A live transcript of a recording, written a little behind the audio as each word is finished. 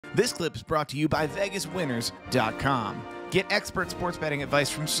This clip is brought to you by VegasWinners.com. Get expert sports betting advice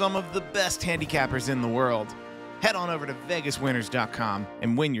from some of the best handicappers in the world. Head on over to VegasWinners.com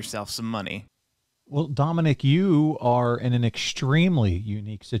and win yourself some money. Well, Dominik, you are in an extremely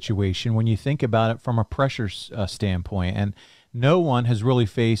unique situation when you think about it from a pressure standpoint, and no one has really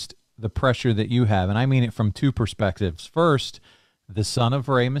faced the pressure that you have, and I mean it from two perspectives. First, the son of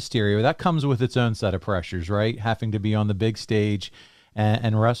Rey Mysterio, that comes with its own set of pressures, right? Having to be on the big stage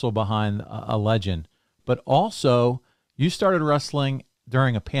and wrestle behind a legend. But also, you started wrestling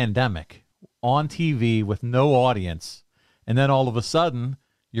during a pandemic on TV with no audience, and then all of a sudden,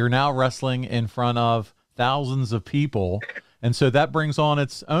 you're now wrestling in front of thousands of people, and so that brings on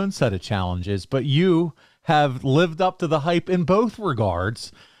its own set of challenges. But you have lived up to the hype in both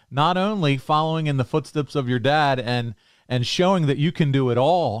regards, not only following in the footsteps of your dad and showing that you can do it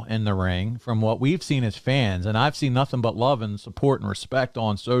all in the ring from what we've seen as fans, and I've seen nothing but love and support and respect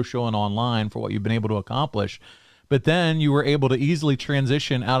on social and online for what you've been able to accomplish. But then you were able to easily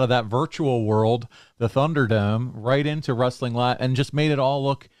transition out of that virtual world, the Thunderdome, right into wrestling live and just made it all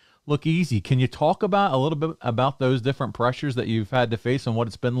look easy. Can you talk about a little bit about those different pressures that you've had to face and what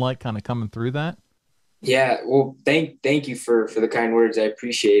it's been like kind of coming through that? Yeah, well, thank you for the kind words. I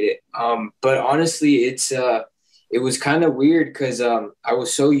appreciate it. But honestly, it was kind of weird because I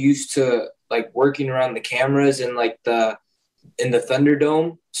was so used to like working around the cameras and like in the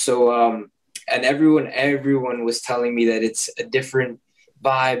Thunderdome. So and everyone was telling me that it's a different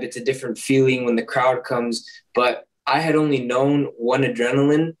vibe, it's a different feeling when the crowd comes. But I had only known one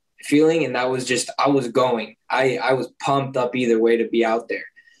adrenaline feeling, and that was just I was going. I was pumped up either way to be out there.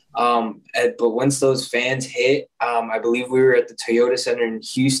 But once those fans hit, I believe we were at the Toyota Center in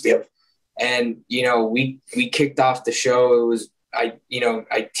Houston. And, we kicked off the show. It was, I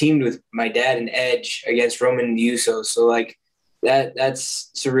teamed with my dad and Edge against Roman and the Usos. So like that's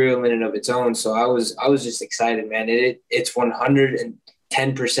surreal in and of its own. So I was just excited, man. It's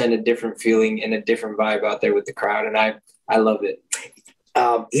 110% a different feeling and a different vibe out there with the crowd. And I love it.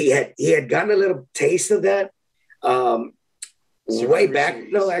 He had gotten a little taste of that way back.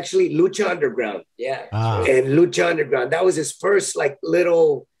 Series. No, actually Lucha Underground. Yeah. And Lucha Underground. That was his first like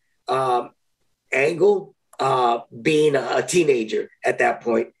little angle, being a teenager at that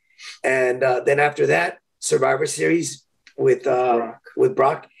point. And then after that, Survivor Series with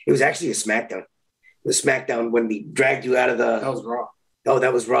Brock. It was actually a SmackDown. The SmackDown when he dragged you out of the. That was Raw. Oh,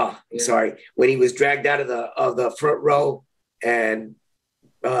 that was Raw. I'm sorry. When he was dragged out of the front row and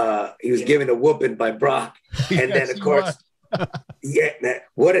he was given a whooping by Brock, and Yes, then of course.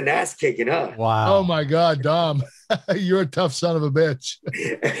 What an ass kicking, huh? Wow. Oh my God, Dom. You're a tough son of a bitch.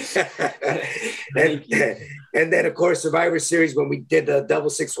 and then of course Survivor Series when we did the double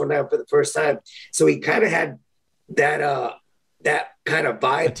 619 for the first time. So he kind of had that kind of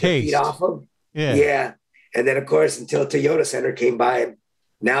vibe to feed off of. Yeah. And then of course until Toyota Center came by, and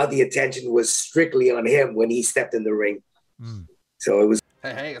now the attention was strictly on him when he stepped in the ring. So it was.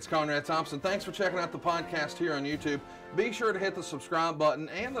 Hey, it's Conrad Thompson. Thanks for checking out the podcast here on YouTube. Be sure to hit the subscribe button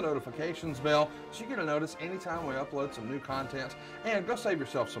and the notifications bell so you get a notice anytime we upload some new content. And go save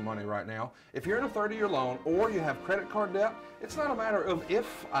yourself some money right now. If you're in a 30-year loan or you have credit card debt, it's not a matter of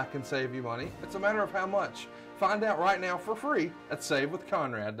if I can save you money. It's a matter of how much. Find out right now for free at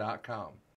SaveWithConrad.com.